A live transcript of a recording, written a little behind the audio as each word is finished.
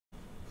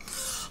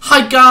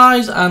Hi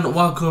guys, and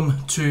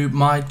welcome to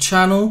my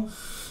channel.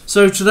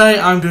 So today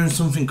I'm doing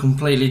something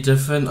completely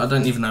different. I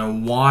don't even know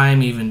why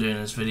I'm even doing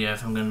this video,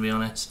 if I'm going to be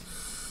honest.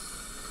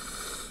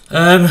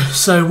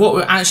 So what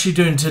we're actually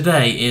doing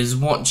today is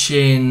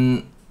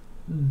watching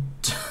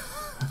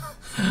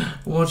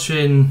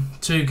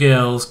two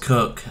girls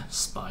cook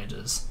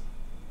spiders.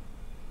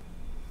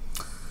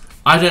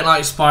 I don't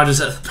like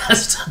spiders at the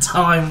best of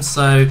times,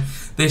 so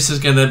this is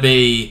going to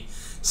be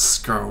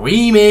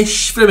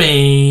squeamish for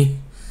me.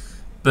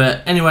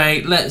 But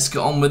anyway, let's get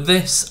on with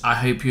this. I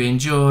hope you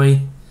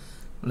enjoy.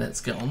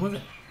 Let's get on with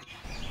it.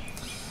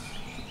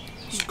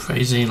 It's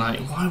crazy,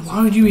 like,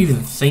 why would you even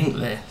think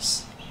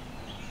this?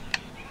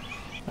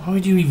 Why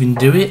would you even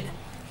do it?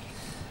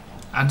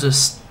 I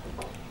just...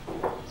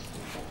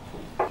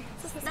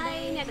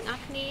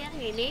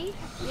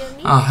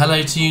 Ah,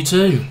 hello to you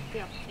too.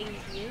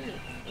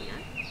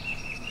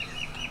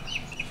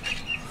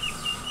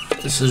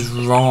 This is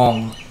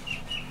wrong.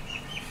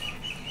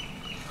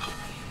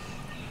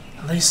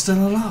 Are they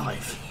still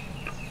alive?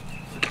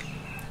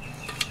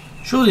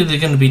 Surely they're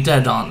going to be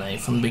dead, aren't they,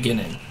 from the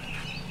beginning?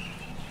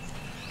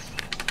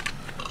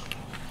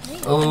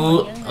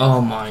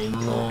 Oh my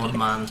lord,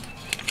 man.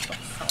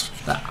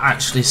 They're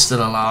actually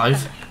still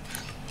alive.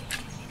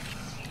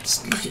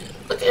 Just look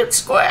at him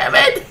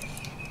squirming!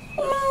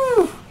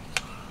 Ooh.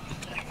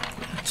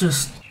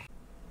 This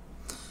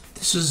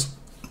is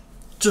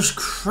just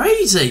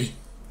crazy.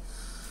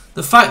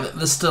 The fact that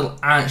they're still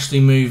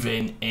actually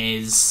moving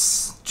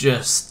is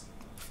just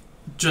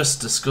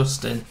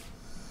disgusting.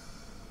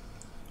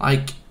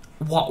 Like,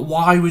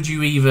 why would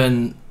you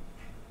even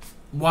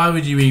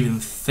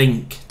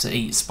think to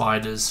eat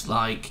spiders?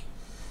 Like,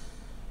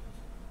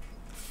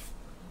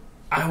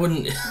 I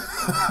wouldn't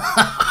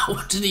I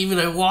wouldn't even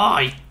know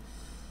why.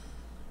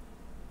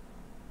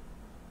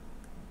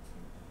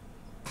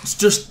 It's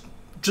just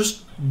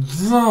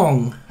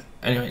wrong.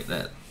 Anyway,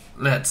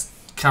 let's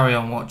carry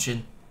on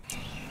watching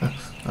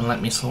and let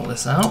me sort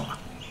this out.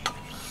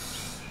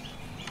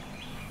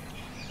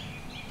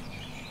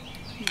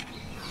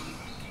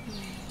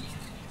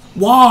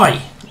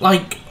 Why?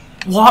 Like,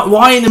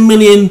 why in a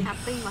million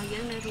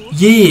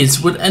years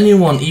would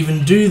anyone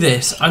even do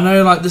this? I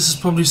know, like, this is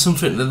probably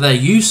something that they're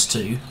used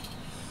to,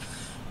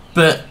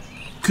 but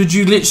could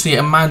you literally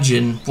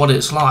imagine what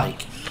it's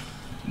like?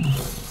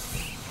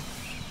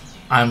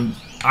 I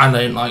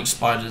don't like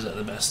spiders at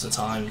the best of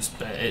times,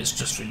 but it's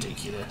just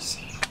ridiculous.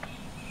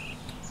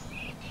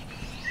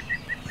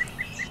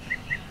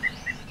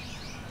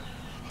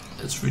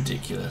 It's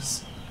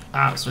ridiculous.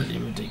 Absolutely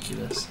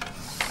ridiculous.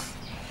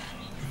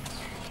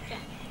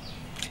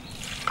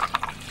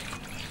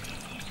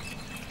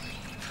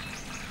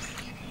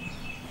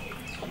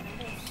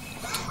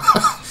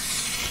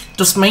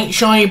 Just make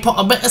sure you put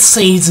a bit of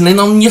seasoning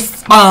on your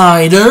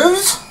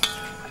spiders.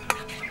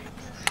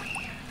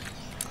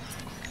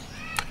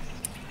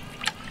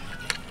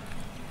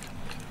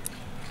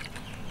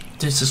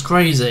 This is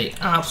crazy.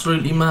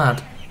 Absolutely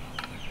mad.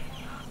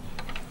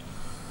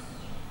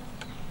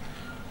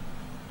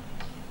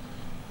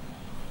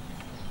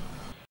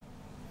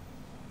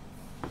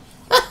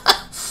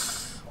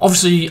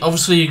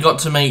 Obviously you got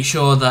to make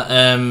sure that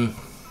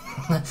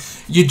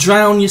you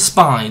drown your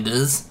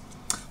spiders.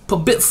 Put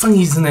a bit of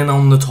seasoning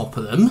on the top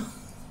of them.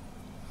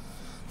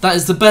 That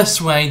is the best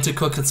way to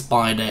cook a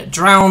spider.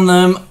 Drown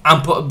them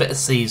and put a bit of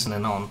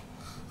seasoning on.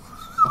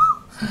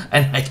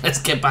 Anyway, let's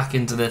get back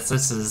into this.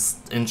 This is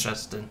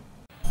interesting.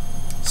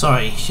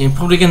 Sorry, you're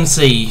probably going to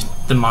see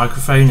the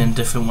microphone in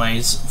different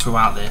ways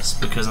throughout this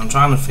because I'm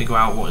trying to figure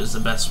out what is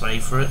the best way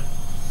for it.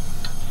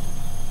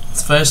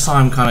 It's the first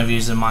time kind of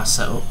using my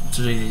setup to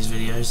do these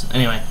videos.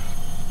 Anyway.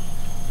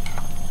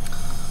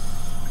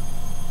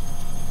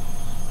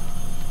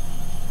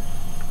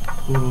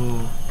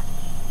 Ooh.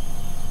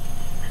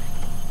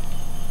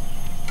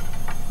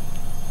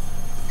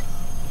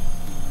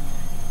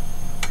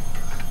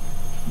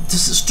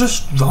 This is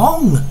just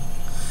wrong.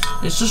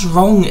 It's just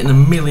wrong in a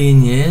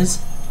million years.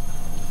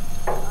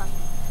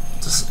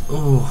 Just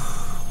ooh.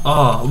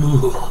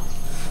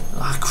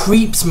 That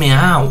creeps me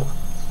out.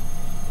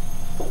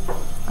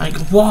 Like,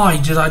 why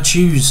did I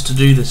choose to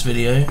do this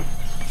video?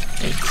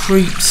 It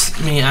creeps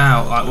me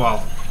out. Like,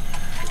 well,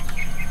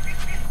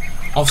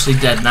 obviously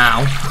dead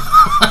now.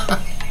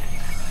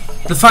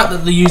 The fact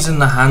that they're using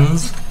the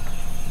hands.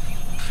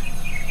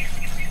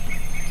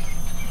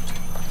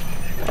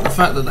 The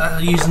fact that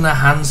they're using their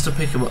hands to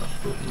pick them up.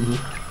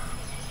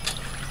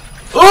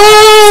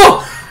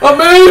 Oh! I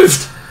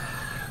moved!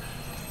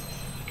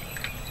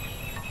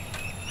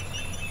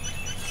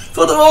 I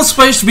thought they were all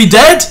supposed to be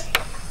dead.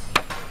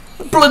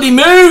 I bloody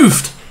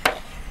moved!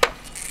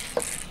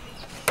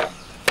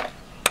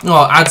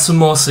 Oh, add some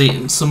more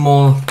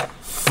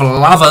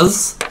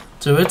flavors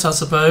to it, I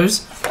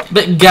suppose.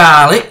 Bit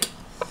garlic.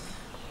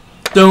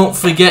 Don't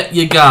forget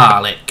your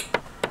garlic.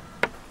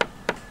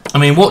 I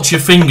mean, watch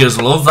your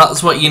fingers, love.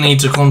 That's what you need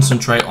to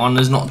concentrate on,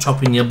 is not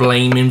chopping your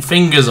blaming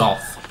fingers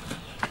off.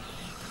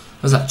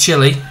 Was that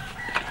chili?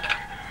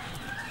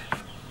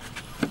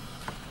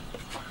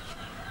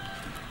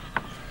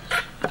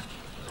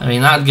 I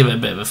mean, that'd give it a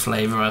bit of a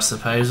flavour, I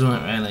suppose,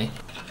 wouldn't it, really?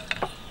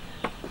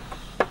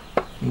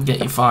 Get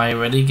your fire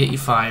ready, get your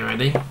fire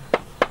ready.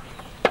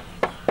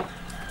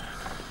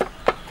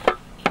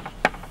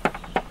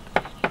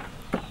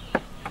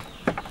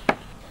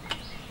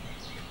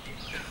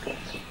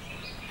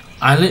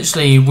 I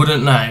literally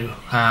wouldn't know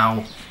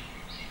how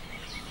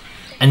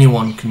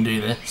anyone can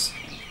do this.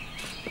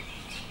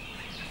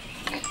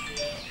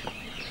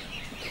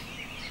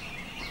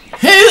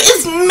 Who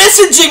is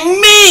messaging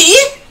me?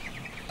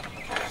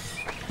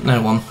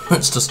 No one.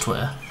 It's just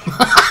Twitter.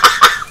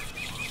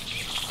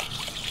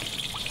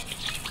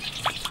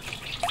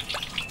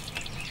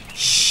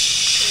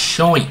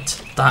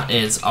 Shite. That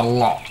is a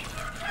lot.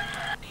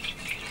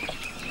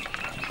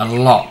 A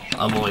lot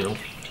of oil.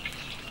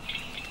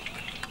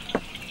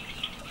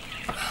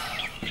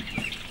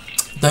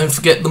 Don't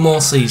forget the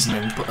more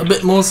seasoning. Put a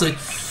bit more seasoning.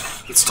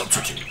 Stop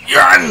touching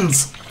your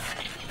hands!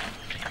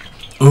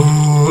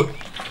 Ooh.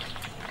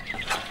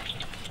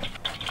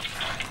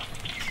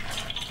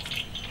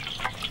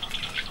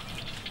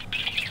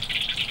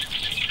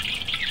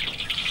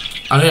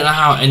 I don't know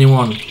how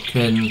anyone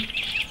can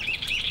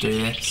do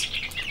this.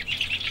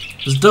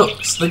 There's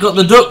ducks. They got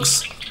the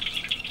ducks.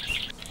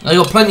 They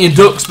got plenty of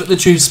ducks, but they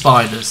choose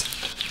spiders.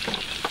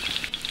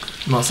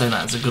 I'm not saying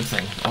that's a good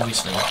thing,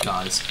 obviously,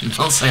 guys. I'm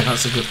not saying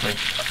that's a good thing.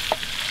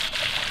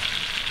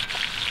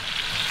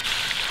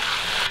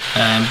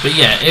 But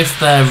yeah, if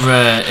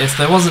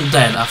they wasn't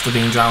dead after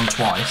being drowned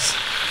twice,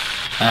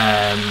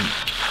 then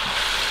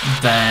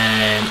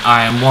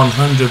I am 100%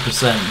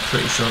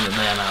 pretty sure that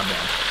they are now dead.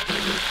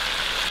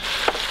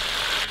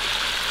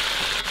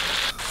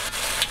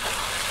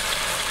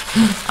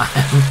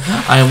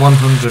 I am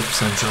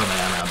 100% sure they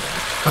are now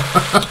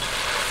dead.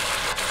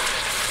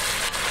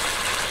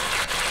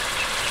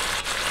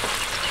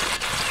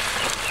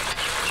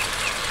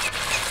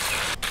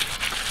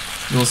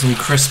 You want some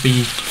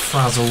crispy,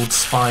 frazzled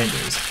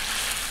spiders?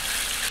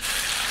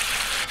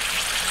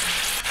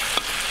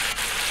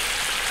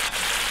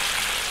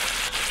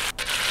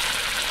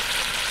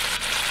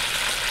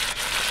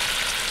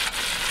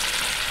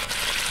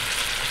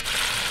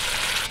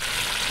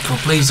 God,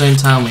 please don't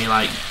tell me,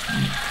 like,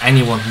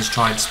 anyone has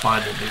tried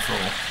spider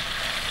before,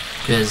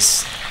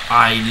 because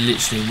I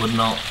literally would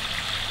not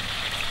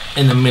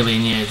in a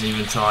million years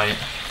even try it.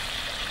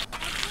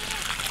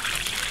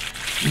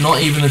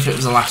 Not even if it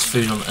was the last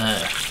food on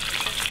earth.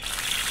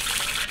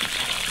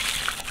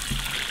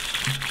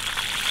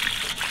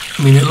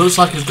 I mean, it looks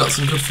like it's got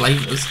some good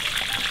flavours.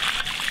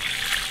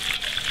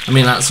 I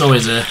mean, that's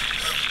always a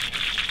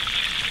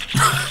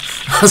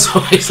that's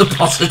always a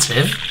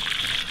positive.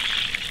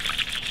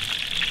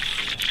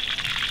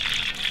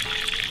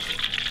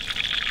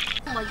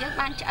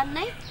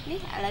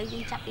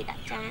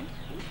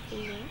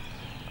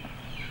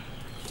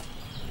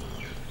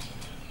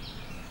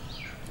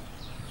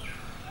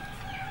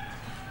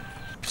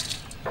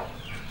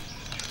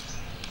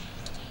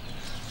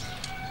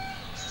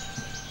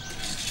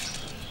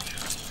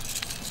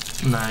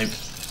 No.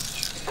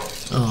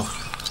 Oh.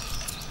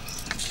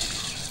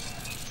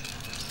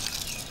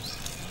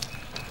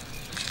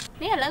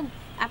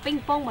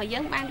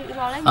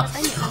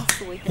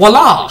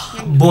 Voila!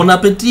 Bon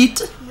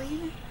appetit!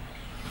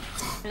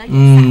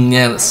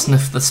 Yeah, let's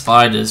sniff the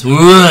spiders.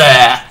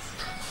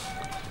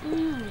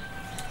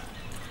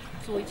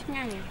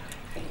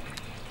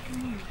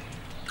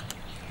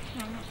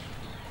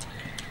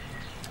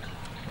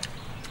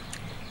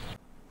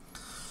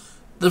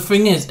 The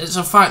thing is, it's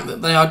a fact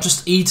that they are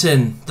just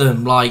eating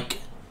them like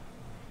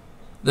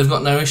they've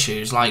got no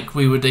issues. Like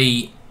we would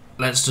eat,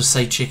 let's just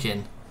say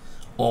chicken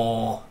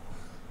or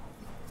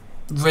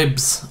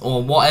ribs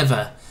or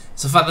whatever.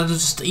 It's the fact that they're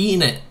just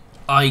eating it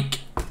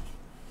like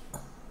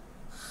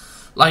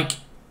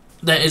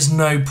there is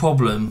no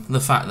problem. The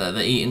fact that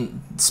they're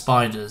eating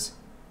spiders.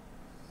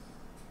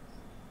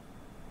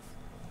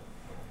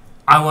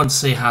 I want to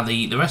see how they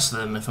eat the rest of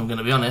them, if I'm going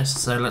to be honest.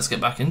 So let's get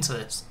back into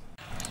this.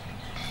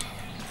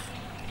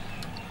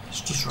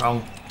 It's just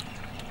wrong.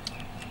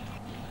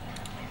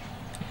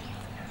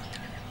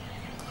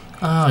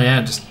 Oh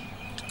yeah, just...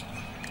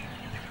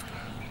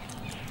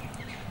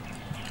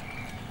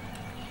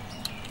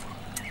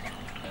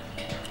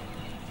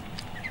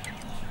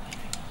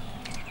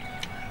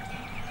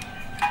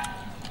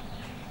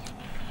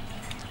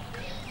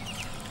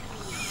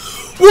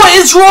 What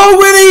is wrong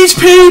with these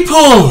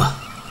people?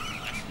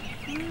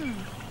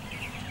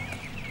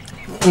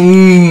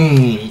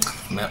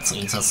 Let's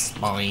eat a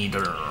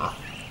spider.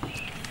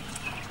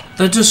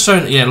 They're just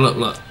showing, yeah,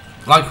 look,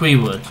 like we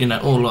would, you know.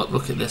 Oh,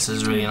 look at this,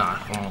 is really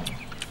nice. Oh.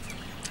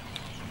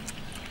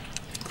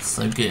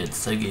 So good,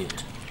 so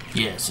good.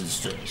 Yes, it's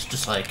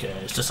just like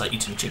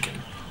eating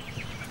chicken.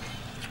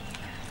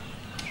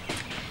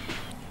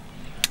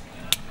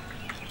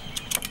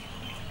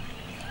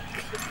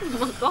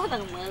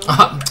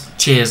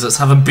 Cheers. Let's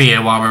have a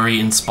beer while we're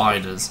eating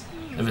spiders.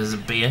 If there's a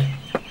beer,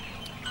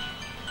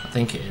 I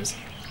think it is.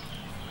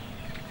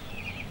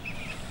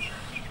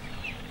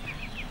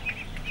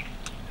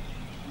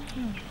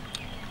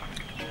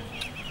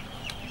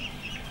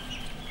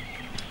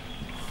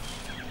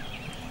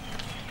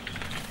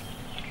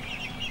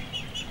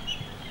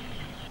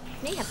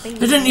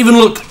 They didn't even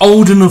look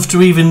old enough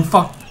to even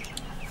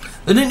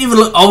They didn't even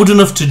look old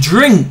enough to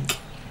drink.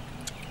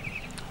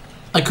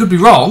 I could be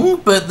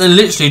wrong, but they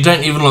literally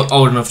don't even look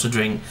old enough to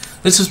drink.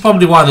 This is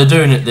probably why they're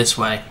doing it this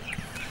way.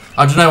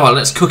 I don't know what.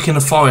 Let's cook in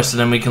a forest, and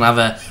then we can have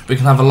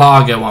a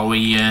lager while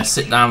we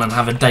sit down and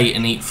have a date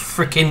and eat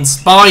frickin'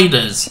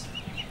 spiders.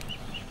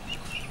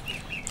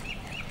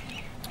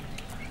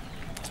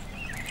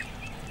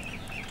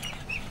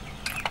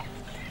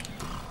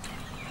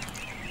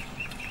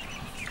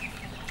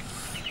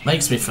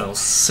 Makes me feel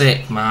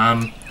sick,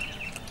 man.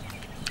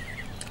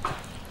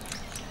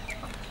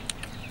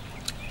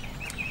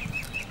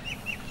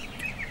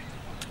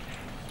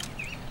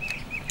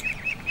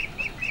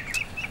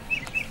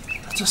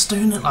 Just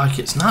doing it like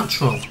it's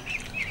natural.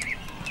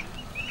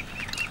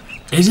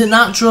 Is it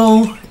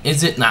natural?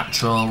 Is it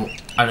natural?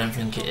 I don't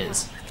think it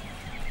is.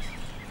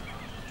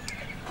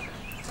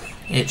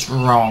 It's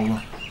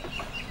wrong.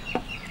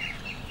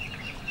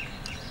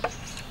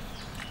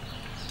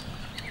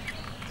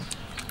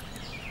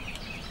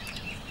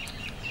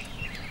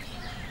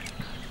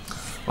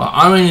 Well,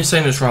 I'm only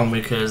saying it's wrong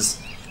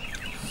because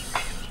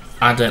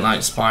I don't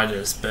like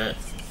spiders, but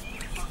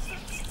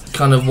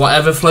kind of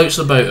whatever floats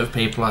the boat of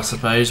people, I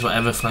suppose.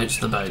 Whatever floats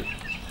the boat.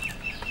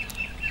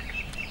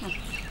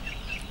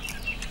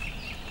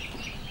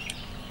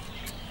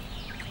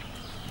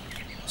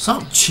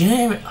 Stop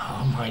cheering!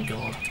 Oh my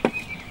god!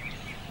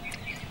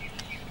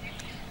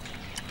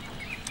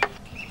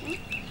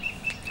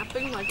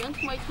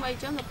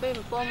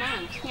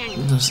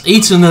 Just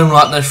eating them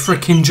like they're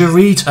freaking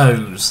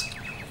Doritos.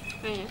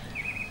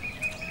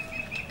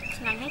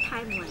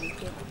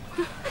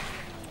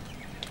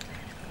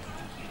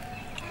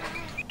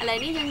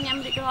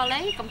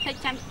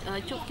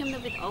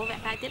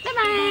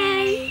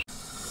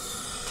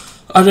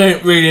 I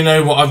don't really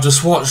know what I've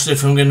just watched,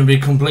 if I'm going to be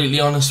completely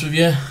honest with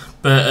you,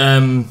 but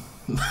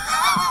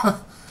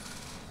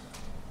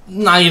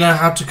now you know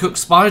how to cook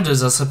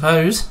spiders, I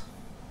suppose.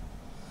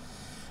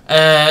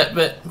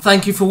 But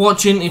thank you for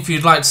watching. If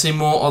you'd like to see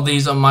more of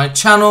these on my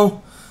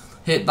channel,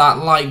 hit that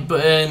like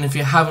button. If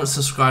you haven't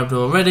subscribed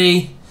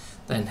already,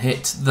 then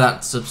hit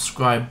that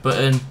subscribe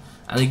button.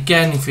 And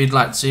again, if you'd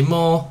like to see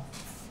more,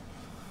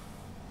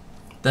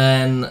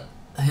 then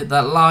hit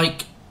that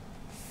like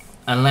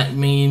and let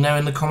me know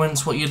in the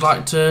comments what you'd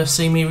like to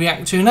see me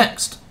react to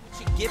next.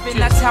 Given,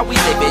 that's how we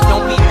live it.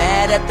 Don't be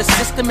mad at the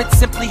system, it's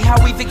simply how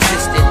we've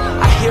existed.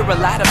 I hear a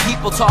lot of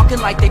people talking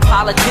like they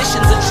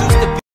politicians and choose to be